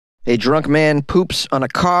A drunk man poops on a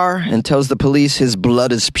car and tells the police his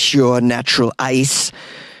blood is pure natural ice.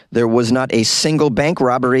 There was not a single bank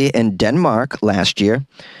robbery in Denmark last year.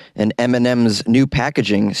 And M&M's new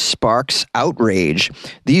packaging sparks outrage.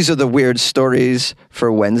 These are the weird stories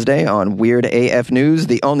for Wednesday on Weird AF News,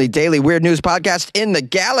 the only daily weird news podcast in the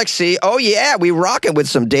galaxy. Oh yeah, we rocking with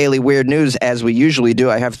some daily weird news as we usually do.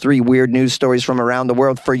 I have 3 weird news stories from around the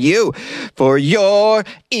world for you, for your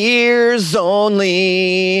ears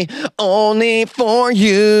only for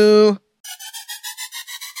you.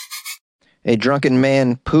 A drunken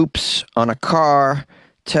man poops on a car,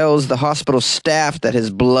 tells the hospital staff that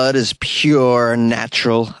his blood is pure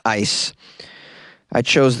natural ice. I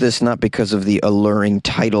chose this not because of the alluring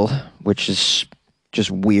title, which is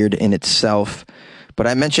just weird in itself, but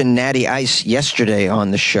I mentioned Natty Ice yesterday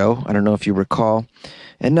on the show. I don't know if you recall.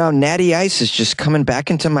 And now Natty Ice is just coming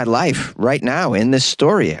back into my life right now in this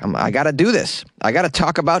story. I got to do this. I got to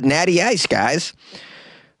talk about Natty Ice, guys.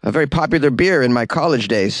 A very popular beer in my college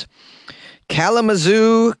days.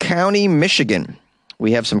 Kalamazoo County, Michigan.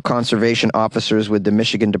 We have some conservation officers with the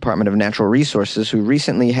Michigan Department of Natural Resources who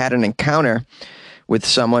recently had an encounter with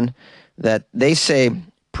someone that they say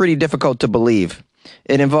pretty difficult to believe.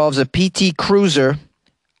 It involves a PT Cruiser,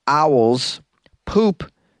 owls,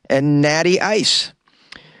 poop, and Natty Ice.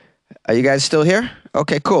 Are you guys still here?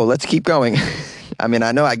 Okay, cool. Let's keep going. I mean,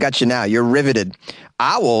 I know I got you now. You're riveted.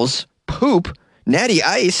 Owls, poop, Natty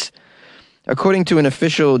Ice. According to an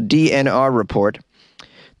official DNR report,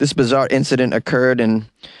 this bizarre incident occurred in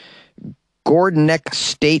Gordneck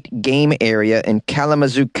State Game Area in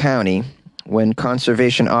Kalamazoo County when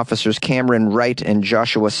conservation officers Cameron Wright and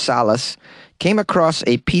Joshua Salas came across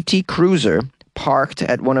a PT Cruiser parked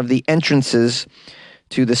at one of the entrances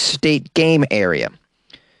to the state game area.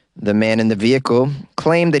 The man in the vehicle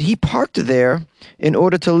claimed that he parked there in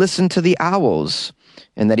order to listen to the owls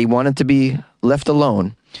and that he wanted to be left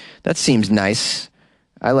alone. That seems nice.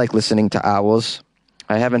 I like listening to owls.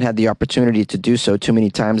 I haven't had the opportunity to do so too many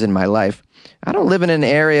times in my life. I don't live in an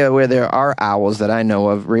area where there are owls that I know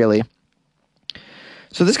of, really.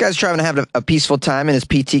 So this guy's trying to have a peaceful time in his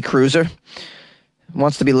PT Cruiser.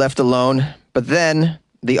 Wants to be left alone. But then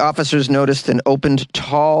the officers noticed an opened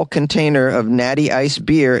tall container of Natty Ice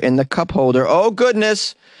beer in the cup holder. Oh,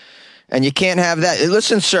 goodness. And you can't have that.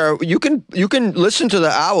 Listen, sir, you can listen to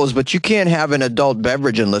the owls, but you can't have an adult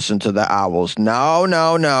beverage and listen to the owls.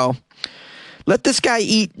 No. Let this guy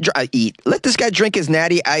Let this guy drink his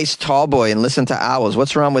Natty Ice tall boy and listen to owls.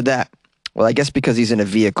 What's wrong with that? Well, I guess because he's in a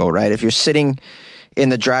vehicle, right? If you're sitting in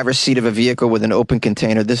the driver's seat of a vehicle with an open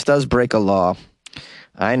container, this does break a law.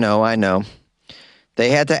 I know. They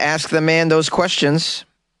had to ask the man those questions.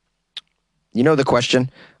 You know the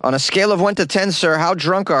question. On a scale of 1 to 10, sir, how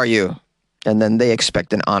drunk are you? And then they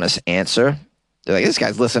expect an honest answer. They're like, this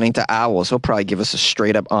guy's listening to owls. He'll probably give us a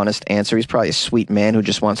straight up honest answer. He's probably a sweet man who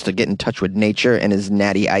just wants to get in touch with nature and his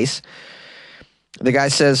Natty Ice. The guy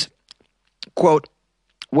says, quote,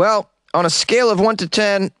 well, on a scale of 1 to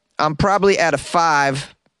 10, I'm probably at a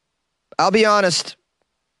 5. I'll be honest,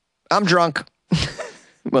 I'm drunk.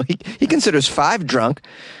 Well, he considers 5 drunk.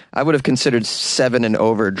 I would have considered 7 and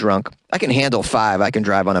over drunk. I can handle 5. I can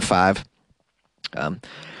drive on a 5.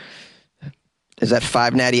 Is that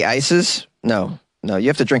 5 Natty Ices? No. You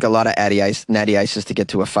have to drink a lot of Natty Ices to get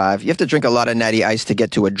to a 5. You have to drink a lot of Natty Ice to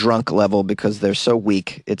get to a drunk level because they're so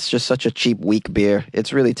weak. It's just such a cheap, weak beer.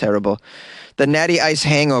 It's really terrible. The Natty Ice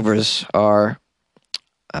hangovers are,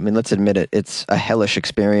 let's admit it, it's a hellish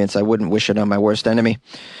experience. I wouldn't wish it on my worst enemy.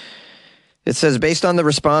 It says, based on the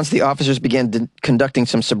response, the officers began conducting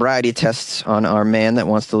some sobriety tests on our man that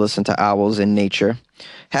wants to listen to owls in nature.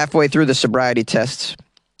 Halfway through the sobriety tests,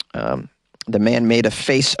 the man made a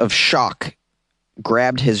face of shock,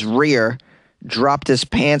 grabbed his rear, dropped his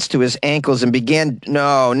pants to his ankles, and began...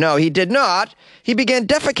 No, he did not. He began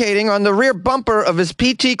defecating on the rear bumper of his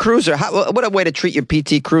PT Cruiser. What a way to treat your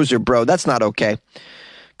PT Cruiser, bro. That's not okay.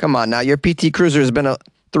 Come on now, your PT Cruiser has been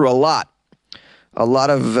through a lot. A lot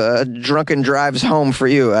of drunken drives home for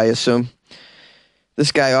you, I assume.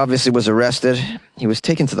 This guy obviously was arrested. He was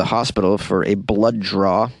taken to the hospital for a blood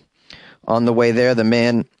draw. On the way there, the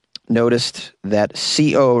man noticed that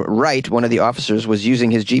C.O. Wright, one of the officers, was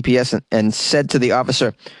using his GPS and said to the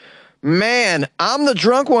officer, man, I'm the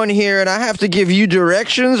drunk one here, and I have to give you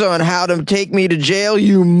directions on how to take me to jail,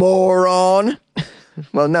 you moron.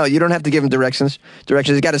 Well, no, you don't have to give him directions. You got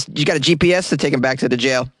a GPS to take him back to the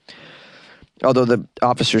jail. Although the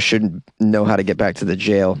officers shouldn't know how to get back to the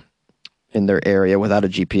jail in their area without a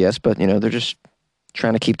GPS, but, they're just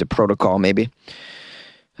trying to keep the protocol, maybe.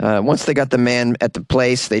 Once they got the man at the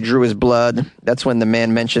place, they drew his blood. That's when the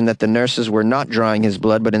man mentioned that the nurses were not drawing his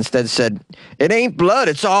blood, but instead said, "It ain't blood,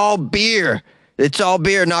 it's all beer. It's all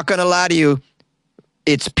beer, not gonna lie to you.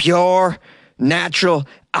 It's pure, natural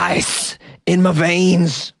ice in my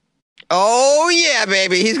veins." Oh, yeah,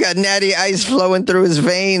 baby. He's got natty ice flowing through his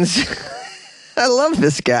veins. I love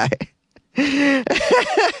this guy.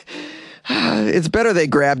 It's better they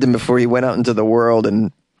grabbed him before he went out into the world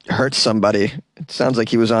and hurt somebody. It sounds like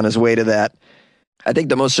he was on his way to that. I think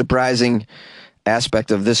the most surprising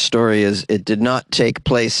aspect of this story is it did not take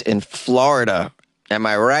place in Florida. Am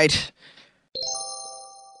I right?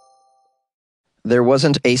 There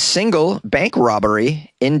wasn't a single bank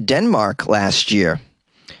robbery in Denmark last year.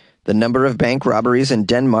 The number of bank robberies in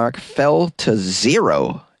Denmark fell to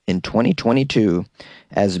 0 in 2022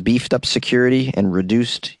 as beefed up security and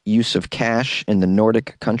reduced use of cash in the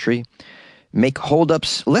Nordic country make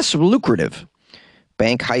holdups less lucrative.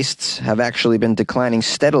 Bank heists have actually been declining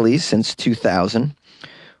steadily since 2000,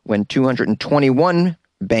 when 221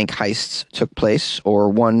 bank heists took place, or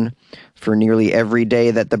one for nearly every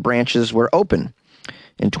day that the branches were open.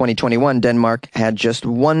 In 2021, Denmark had just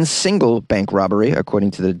one single bank robbery,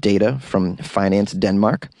 according to the data from Finance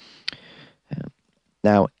Denmark.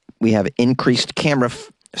 Now, we have increased camera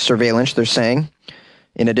surveillance, they're saying,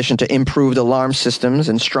 in addition to improved alarm systems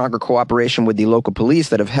and stronger cooperation with the local police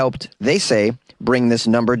that have helped, they say, bring this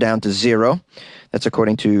number down to 0. That's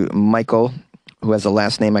according to Michael, who has a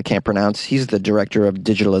last name I can't pronounce. He's the director of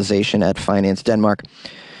digitalization at Finance Denmark.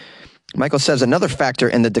 Michael says another factor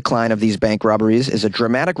in the decline of these bank robberies is a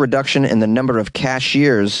dramatic reduction in the number of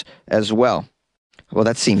cashiers as well. Well,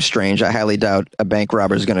 that seems strange. I highly doubt a bank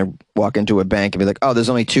robber is going to walk into a bank and be like, "Oh, there's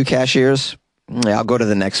only 2 cashiers? Yeah, I'll go to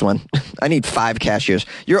the next one. I need 5 cashiers."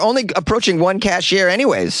 You're only approaching 1 cashier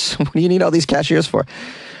anyways. What do you need all these cashiers for?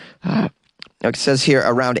 It says here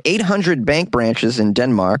around 800 bank branches in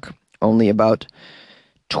Denmark. Only about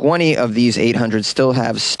 20 of these 800 still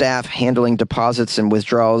have staff handling deposits and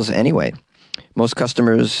withdrawals anyway. Most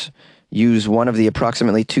customers use one of the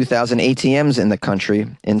approximately 2,000 ATMs in the country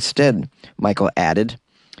instead, Michael added.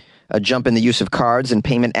 A jump in the use of cards and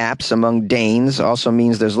payment apps among Danes also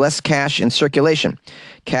means there's less cash in circulation.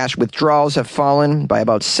 Cash withdrawals have fallen by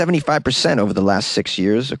about 75% over the last 6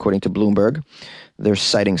 years, according to Bloomberg. They're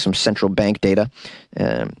citing some central bank data.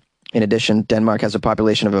 In addition, Denmark has a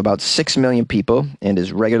population of about 6 million people and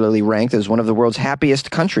is regularly ranked as one of the world's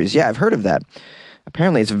happiest countries. Yeah, I've heard of that.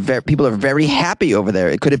 Apparently, people are very happy over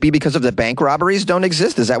there. Could it be because of the bank robberies don't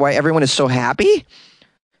exist? Is that why everyone is so happy?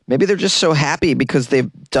 Maybe they're just so happy because they've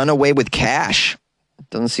done away with cash. It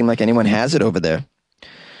doesn't seem like anyone has it over there.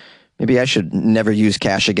 Maybe I should never use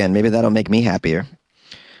cash again. Maybe that'll make me happier.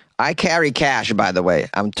 I carry cash, by the way.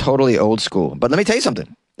 I'm totally old school. But let me tell you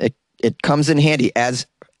something. It comes in handy. As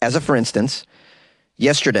a for instance,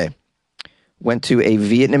 yesterday, went to a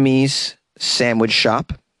Vietnamese sandwich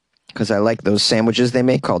shop because I like those sandwiches they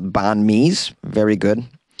make called banh mi's. Very good.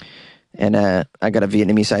 And I got a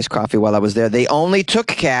Vietnamese iced coffee while I was there. They only took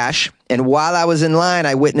cash, and while I was in line,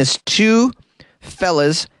 I witnessed 2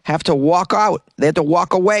 fellas have to walk out. They had to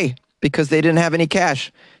walk away because they didn't have any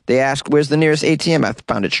cash. They asked, "Where's the nearest ATM?" I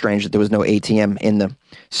found it strange that there was no ATM in the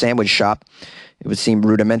sandwich shop. It would seem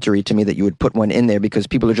rudimentary to me that you would put one in there because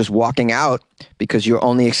people are just walking out because you're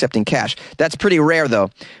only accepting cash. That's pretty rare, though.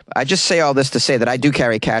 I just say all this to say that I do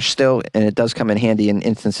carry cash still, and it does come in handy in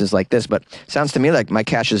instances like this. But it sounds to me like my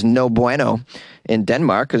cash is no bueno in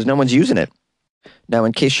Denmark because no one's using it. Now,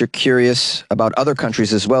 in case you're curious about other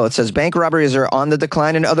countries as well, it says bank robberies are on the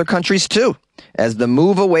decline in other countries, too, as the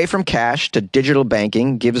move away from cash to digital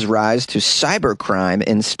banking gives rise to cybercrime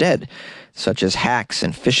instead, such as hacks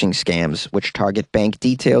and phishing scams, which target bank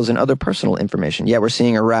details and other personal information. Yeah, we're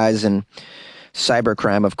seeing a rise in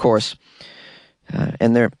cybercrime, of course,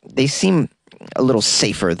 and they seem a little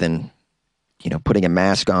safer than, putting a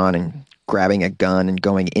mask on and grabbing a gun and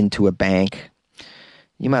going into a bank.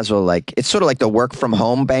 You might as well it's sort of like the work from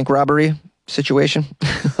home bank robbery situation.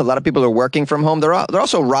 A lot of people are working from home. They're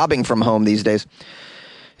also robbing from home these days.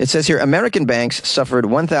 It says here, American banks suffered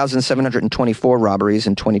 1,724 robberies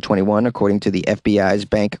in 2021, according to the FBI's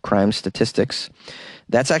bank crime statistics.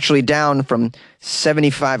 That's actually down from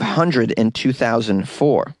 7,500 in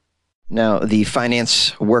 2004. Now, the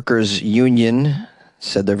Finance Workers Union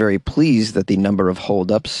said they're very pleased that the number of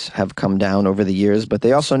holdups have come down over the years, but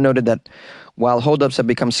they also noted that while holdups have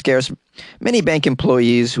become scarce, many bank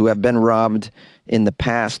employees who have been robbed in the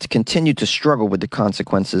past continue to struggle with the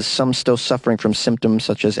consequences, some still suffering from symptoms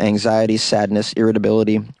such as anxiety, sadness,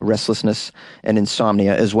 irritability, restlessness, and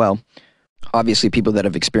insomnia as well. Obviously, people that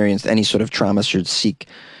have experienced any sort of trauma should seek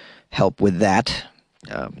help with that.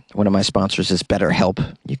 One of my sponsors is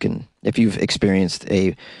BetterHelp. You can, if you've experienced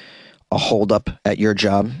a holdup at your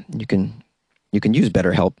job, you can use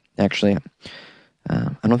BetterHelp. Actually,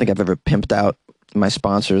 I don't think I've ever pimped out my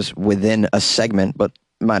sponsors within a segment, but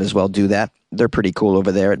might as well do that. They're pretty cool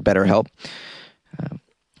over there at BetterHelp.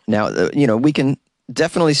 Now, we can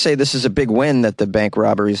definitely say this is a big win that the bank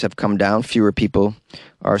robberies have come down. Fewer people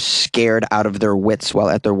are scared out of their wits while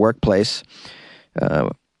at their workplace.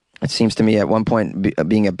 It seems to me at one point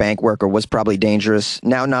being a bank worker was probably dangerous.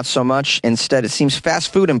 Now, not so much. Instead, it seems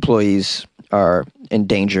fast food employees are in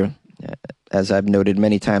danger. As I've noted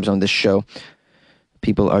many times on this show,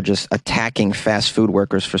 people are just attacking fast food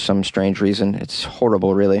workers for some strange reason. It's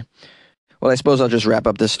horrible, really. Well, I suppose I'll just wrap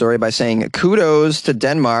up this story by saying kudos to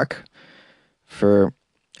Denmark for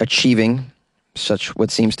achieving such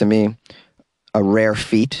what seems to me a rare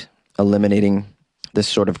feat, eliminating this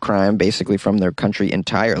sort of crime basically from their country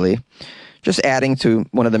entirely. Just adding to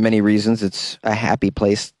one of the many reasons it's a happy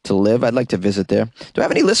place to live. I'd like to visit there. Do I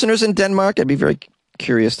have any listeners in Denmark? I'd be very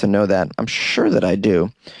curious to know that. I'm sure that I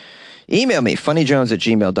do. Email me,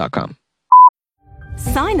 funnyjones@gmail.com.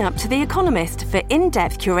 Sign up to The Economist for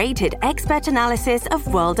in-depth curated expert analysis of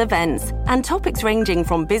world events and topics ranging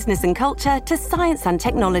from business and culture to science and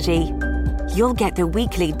technology. You'll get the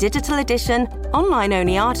weekly digital edition,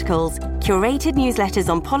 online-only articles, curated newsletters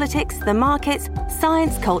on politics, the markets,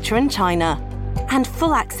 science, culture and China, and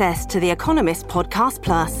full access to The Economist Podcast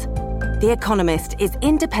Plus. The Economist is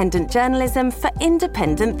independent journalism for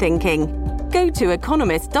independent thinking. Go to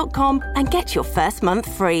economist.com and get your first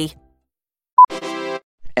month free.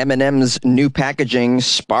 M&M's new packaging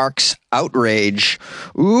sparks outrage.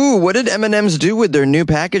 Ooh, what did M&M's do with their new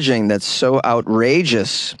packaging that's so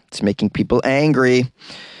outrageous? It's making people angry.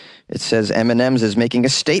 It says M&M's is making a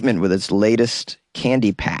statement with its latest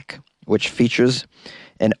candy pack, which features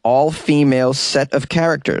an all-female set of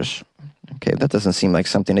characters. Okay, that doesn't seem like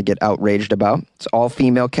something to get outraged about. It's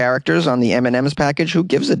all-female characters on the M&M's package. Who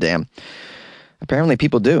gives a damn? Apparently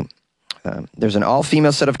people do. There's an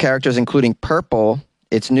all-female set of characters, including Purple,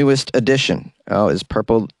 its newest addition. Oh, is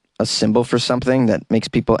purple a symbol for something that makes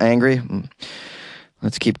people angry?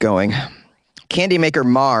 Let's keep going. Candy maker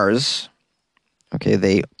Mars, okay,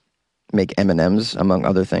 they make M&Ms, among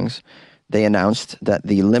other things. They announced that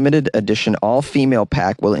the limited edition all-female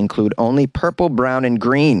pack will include only purple, brown, and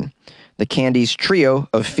green, the candy's trio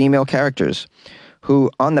of female characters,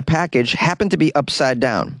 who on the package happen to be upside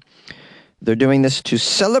down. They're doing this to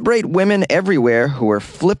celebrate women everywhere who are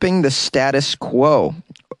flipping the status quo.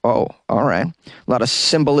 Oh, all right. A lot of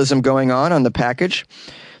symbolism going on the package.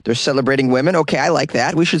 They're celebrating women. Okay, I like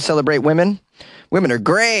that. We should celebrate women. Women are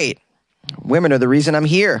great. Women are the reason I'm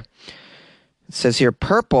here. It says here,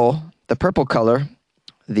 purple, the purple color,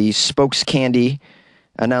 the spokes candy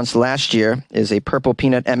announced last year is a purple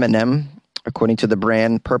peanut M&M. According to the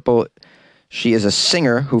brand, Purple, she is a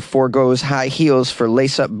singer who forgoes high heels for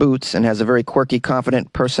lace-up boots and has a very quirky,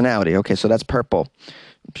 confident personality. Okay, so that's Purple.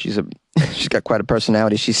 She's got quite a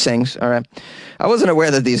personality. She sings. All right. I wasn't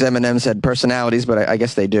aware that these M&Ms had personalities, but I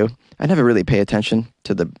guess they do. I never really pay attention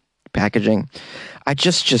to the packaging. I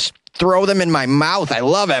just throw them in my mouth. I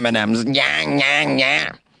love M&Ms.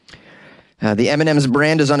 The M&M's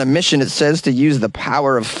brand is on a mission, it says, to use the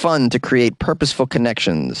power of fun to create purposeful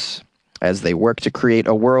connections as they work to create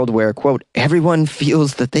a world where, quote, everyone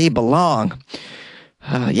feels that they belong.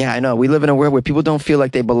 Yeah, I know. We live in a world where people don't feel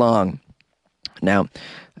like they belong. Now,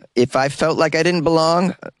 if I felt like I didn't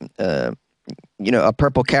belong, a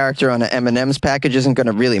purple character on an M&M's package isn't going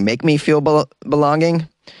to really make me feel belonging.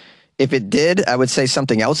 If it did, I would say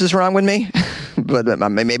something else is wrong with me. But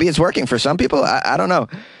maybe it's working for some people. I don't know.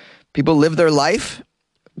 People live their life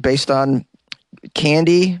based on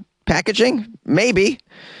candy packaging? Maybe.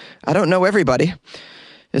 I don't know everybody.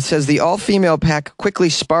 It says the all-female pack quickly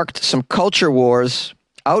sparked some culture wars,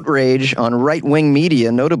 outrage on right-wing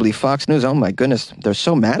media, notably Fox News. Oh my goodness, they're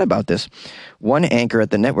so mad about this. One anchor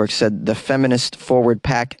at the network said the feminist-forward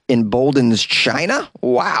pack emboldens China?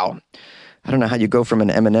 Wow. I don't know how you go from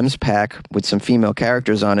an M&M's pack with some female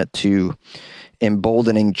characters on it to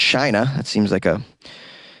emboldening China. That seems like a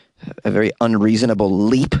very unreasonable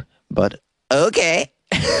leap, but okay.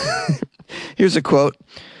 Here's a quote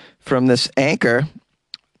from this anchor.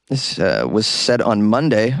 This was said on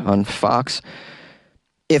Monday on Fox.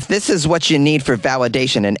 If this is what you need for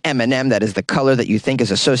validation in M&M, that is the color that you think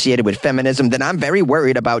is associated with feminism, then I'm very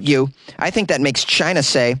worried about you. I think that makes China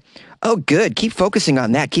say, oh, good, keep focusing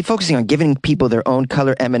on that. Keep focusing on giving people their own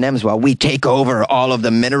color M&Ms while we take over all of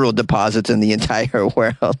the mineral deposits in the entire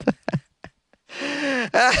world.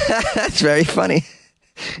 That's very funny.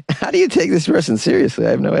 How do you take this person seriously?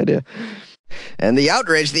 I have no idea. And the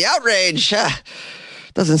outrage,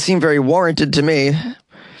 doesn't seem very warranted to me.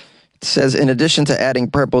 It says, in addition to adding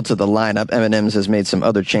purple to the lineup, M&M's has made some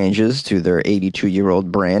other changes to their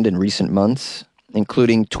 82-year-old brand in recent months,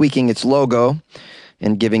 including tweaking its logo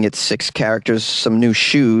and giving its 6 characters some new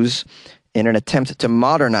shoes in an attempt to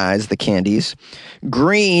modernize the candies. The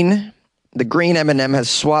green M&M has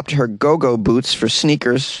swapped her go-go boots for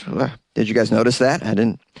sneakers. Did you guys notice that?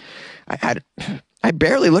 I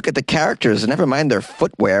barely look at the characters, never mind their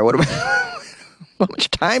footwear. How much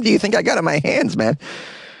time do you think I got on my hands, man?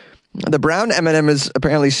 The brown M&M is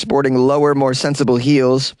apparently sporting lower, more sensible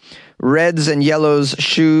heels. Reds and yellows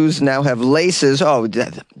shoes now have laces. Oh,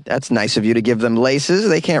 that's nice of you to give them laces.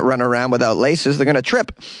 They can't run around without laces. They're going to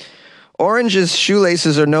trip. Orange's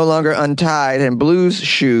shoelaces are no longer untied, and blue's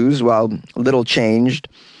shoes, while little changed,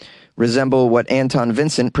 resemble what Anton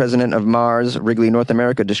Vincent, president of Mars Wrigley North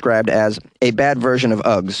America, described as a bad version of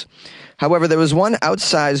Uggs. However, there was one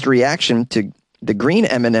outsized reaction to the green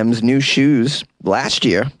M&M's new shoes last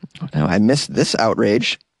year. Now, I missed this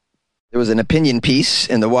outrage. There was an opinion piece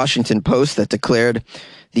in the Washington Post that declared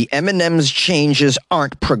the M&M's changes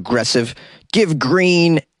aren't progressive. Give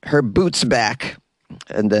green her boots back.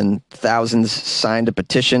 And then thousands signed a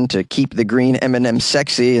petition to keep the green M&M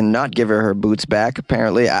sexy and not give her boots back.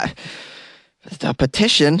 Apparently, a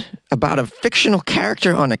petition about a fictional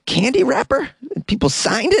character on a candy wrapper? People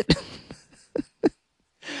signed it?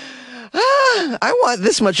 I want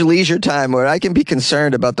this much leisure time where I can be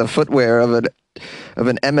concerned about the footwear of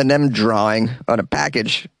an M&M drawing on a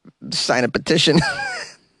package. Sign a petition.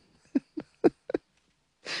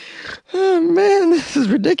 Oh, man, this is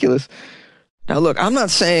ridiculous. Now, look, I'm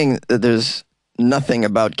not saying that there's nothing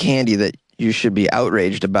about candy that you should be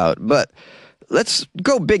outraged about, but let's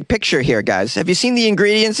go big picture here, guys. Have you seen the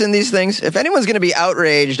ingredients in these things? If anyone's going to be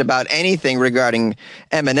outraged about anything regarding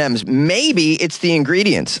M&Ms, maybe it's the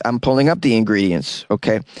ingredients. I'm pulling up the ingredients,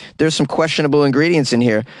 okay? There's some questionable ingredients in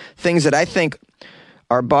here, things that I think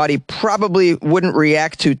our body probably wouldn't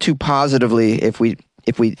react to too positively if we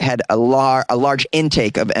had a large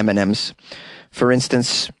intake of M&Ms. For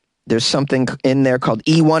instance, there's something in there called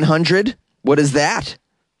E100. What is that?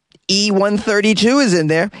 E132 is in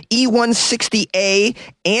there. E160A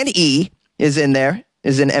and E is in there,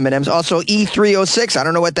 is in M&Ms. Also E306, I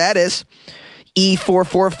don't know what that is.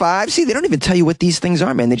 E445. See, they don't even tell you what these things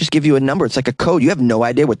are, man. They just give you a number. It's like a code. You have no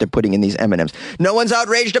idea what they're putting in these M&Ms. No one's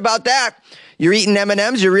outraged about that. You're eating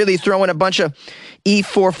M&Ms. You're really throwing a bunch of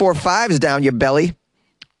E445s down your belly.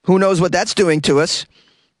 Who knows what that's doing to us?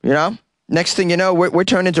 You know? Next thing you know, we're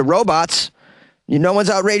turned into robots. No one's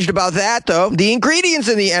outraged about that, though. The ingredients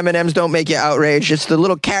in the M&Ms don't make you outraged. It's the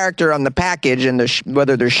little character on the package and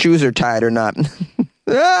whether their shoes are tied or not.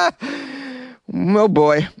 Oh,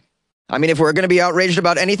 boy. I mean, if we're going to be outraged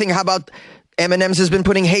about anything, how about M&Ms has been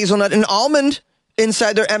putting hazelnut and almond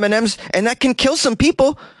inside their M&Ms, and that can kill some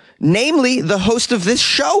people. Namely, the host of this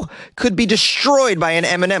show could be destroyed by an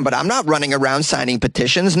M&M, but I'm not running around signing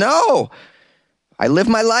petitions. No. I live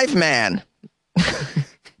my life, man. Yay!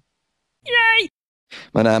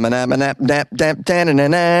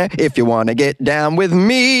 If you want to get down with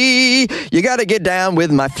me, you got to get down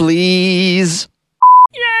with my fleas.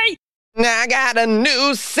 Yay! I got a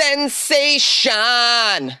new sensation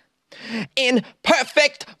in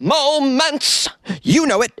perfect moments. You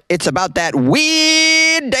know it. It's about that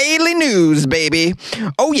weird daily news, baby.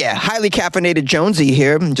 Oh, yeah. Highly caffeinated Jonesy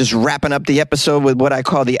here. Just wrapping up the episode with what I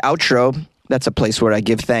call the outro. That's a place where I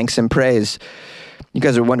give thanks and praise. You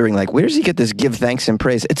guys are wondering, like, where does he get this give thanks and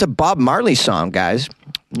praise? It's a Bob Marley song, guys.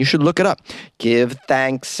 You should look it up. Give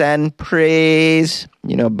thanks and praise.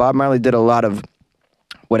 You know, Bob Marley did a lot of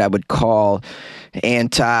what I would call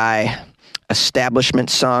anti-establishment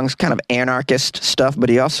songs, kind of anarchist stuff, but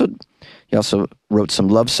he also wrote some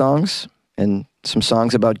love songs and some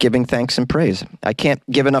songs about giving thanks and praise. I can't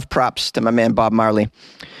give enough props to my man Bob Marley.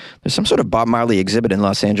 There's some sort of Bob Marley exhibit in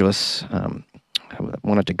Los Angeles. I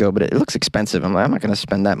wanted to go, but it looks expensive. I'm not going to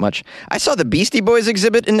spend that much. I saw the Beastie Boys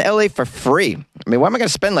exhibit in LA for free. I mean, why am I going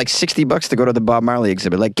to spend like $60 to go to the Bob Marley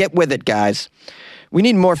exhibit? Like, get with it, guys. We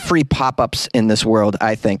need more free pop-ups in this world,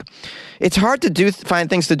 I think. It's hard to find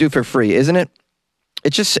things to do for free, isn't it?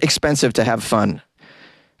 It's just expensive to have fun.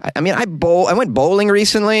 I mean, I went bowling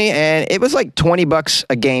recently, and it was like $20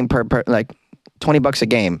 a game $20 a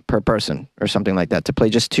game per person or something like that to play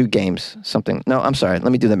just 2 games. No, I'm sorry.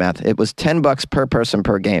 Let me do the math. It was $10 per person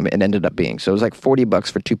per game. It ended up being. So it was like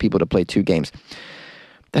 $40 for 2 people to play 2 games.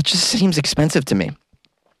 That just seems expensive to me.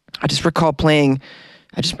 I just recall candlepin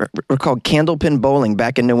bowling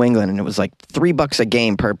back in New England, and it was like $3 a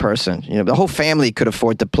game per person. You know, the whole family could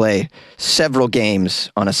afford to play several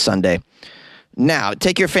games on a Sunday. Now,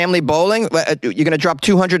 take your family bowling. You're going to drop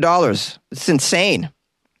 $200. It's insane.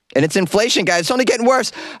 And it's inflation, guys. It's only getting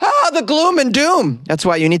worse. The gloom and doom. That's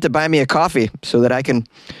why you need to buy me a coffee so that I can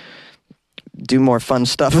do more fun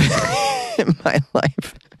stuff in my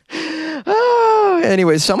life.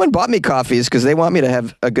 Anyway, someone bought me coffees because they want me to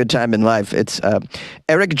have a good time in life. It's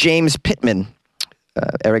Eric James Pittman.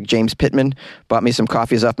 Eric James Pittman bought me some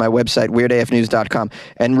coffees off my website, weirdafnews.com,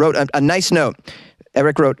 and wrote a nice note.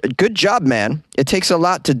 Eric wrote, "Good job, man. It takes a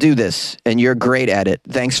lot to do this, and you're great at it.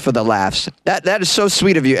 Thanks for the laughs." That is so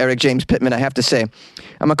sweet of you, Eric James Pittman, I have to say. I'm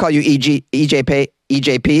going to call you EJP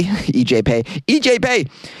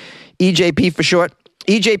for short.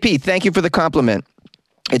 EJP, thank you for the compliment.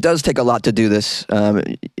 It does take a lot to do this.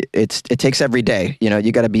 It takes every day. You know,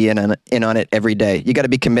 you got to be in on it every day. You got to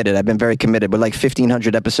be committed. I've been very committed. We're like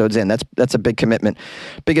 1,500 episodes in. That's a big commitment.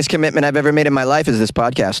 Biggest commitment I've ever made in my life is this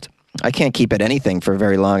podcast. I can't keep at anything for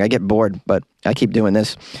very long. I get bored, but I keep doing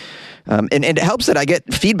this. And it helps that I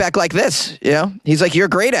get feedback like this. You know, he's like, "You're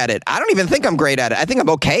great at it." I don't even think I'm great at it. I think I'm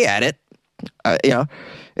okay at it. You know,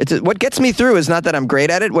 what gets me through is not that I'm great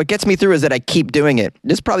at it. What gets me through is that I keep doing it.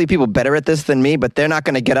 There's probably people better at this than me, but they're not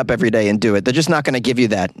going to get up every day and do it. They're just not going to give you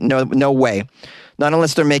that. No way. Not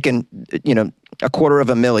unless they're making,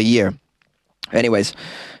 $250,000 a year. Anyways,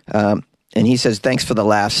 and he says, "Thanks for the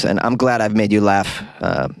laughs." And I'm glad I've made you laugh.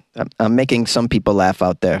 I'm making some people laugh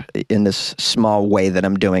out there in this small way that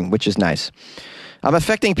I'm doing, which is nice. I'm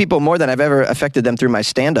affecting people more than I've ever affected them through my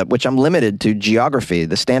stand-up, which I'm limited to geography.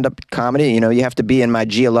 The stand-up comedy, you have to be in my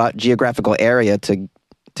geographical area to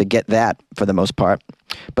get that for the most part.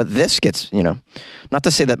 But this gets, not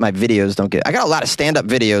to say that my videos don't get. I got a lot of stand-up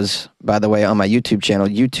videos, by the way, on my YouTube channel,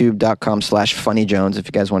 youtube.com/funnyjones. If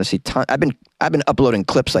you guys want to see, I've been uploading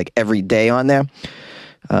clips like every day on there,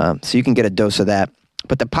 so you can get a dose of that.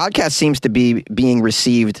 But the podcast seems to be being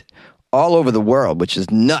received all over the world, which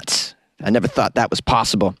is nuts. I never thought that was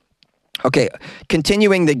possible. Okay,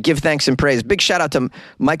 continuing the give thanks and praise. Big shout out to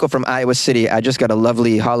Michael from Iowa City. I just got a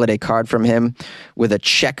lovely holiday card from him with a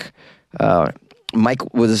check.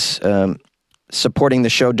 Mike was supporting the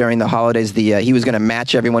show during the holidays. He was going to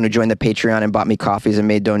match everyone who joined the Patreon and bought me coffees and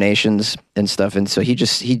made donations and stuff. And so he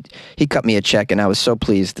cut me a check, and I was so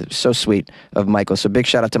pleased. So sweet of Michael. So big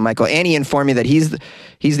shout out to Michael. And he informed me that he's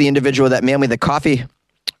the individual that mailed me the coffee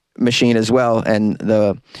machine as well, and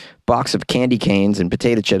the box of candy canes and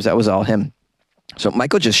potato chips. That was all him. So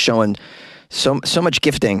Michael just showing so much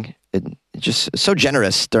gifting, just so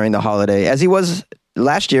generous during the holiday, as he was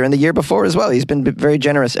last year and the year before as well. He's been very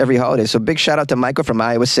generous every holiday. So big shout out to Michael from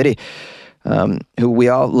Iowa City, who we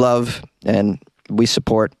all love and we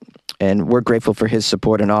support, and we're grateful for his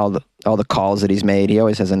support and all the calls that he's made. He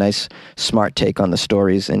always has a nice, smart take on the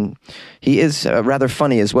stories, and he is rather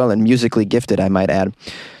funny as well and musically gifted, I might add.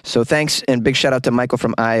 So thanks, and big shout out to Michael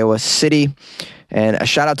from Iowa City, and a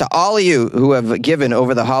shout out to all of you who have given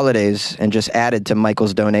over the holidays and just added to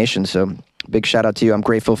Michael's donation. So big shout out to you. I'm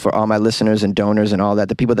grateful for all my listeners and donors and all that,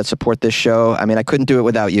 the people that support this show. I mean, I couldn't do it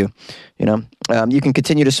without you. You can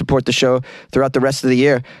continue to support the show throughout the rest of the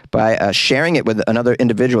year by sharing it with another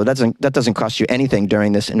individual. That doesn't cost you anything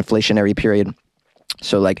during this inflationary period.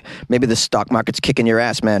 So like maybe the stock market's kicking your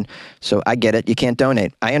ass, man. So I get it. You can't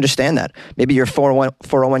donate. I understand that. Maybe your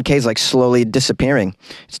 401k is like slowly disappearing.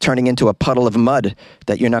 It's turning into a puddle of mud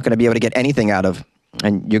that you're not going to be able to get anything out of.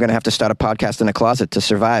 And you're going to have to start a podcast in a closet to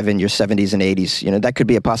survive in your 70s and 80s. That could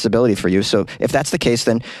be a possibility for you. So if that's the case,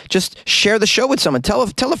 then just share the show with someone. Tell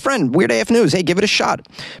a friend, Weird AF News, hey, give it a shot.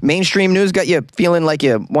 Mainstream news got you feeling like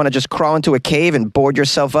you want to just crawl into a cave and board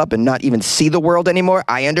yourself up and not even see the world anymore?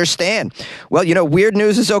 I understand. Well, weird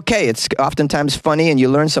news is okay. It's oftentimes funny, and you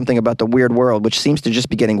learn something about the weird world, which seems to just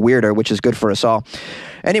be getting weirder, which is good for us all.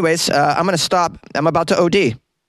 Anyways, I'm going to stop. I'm about to OD.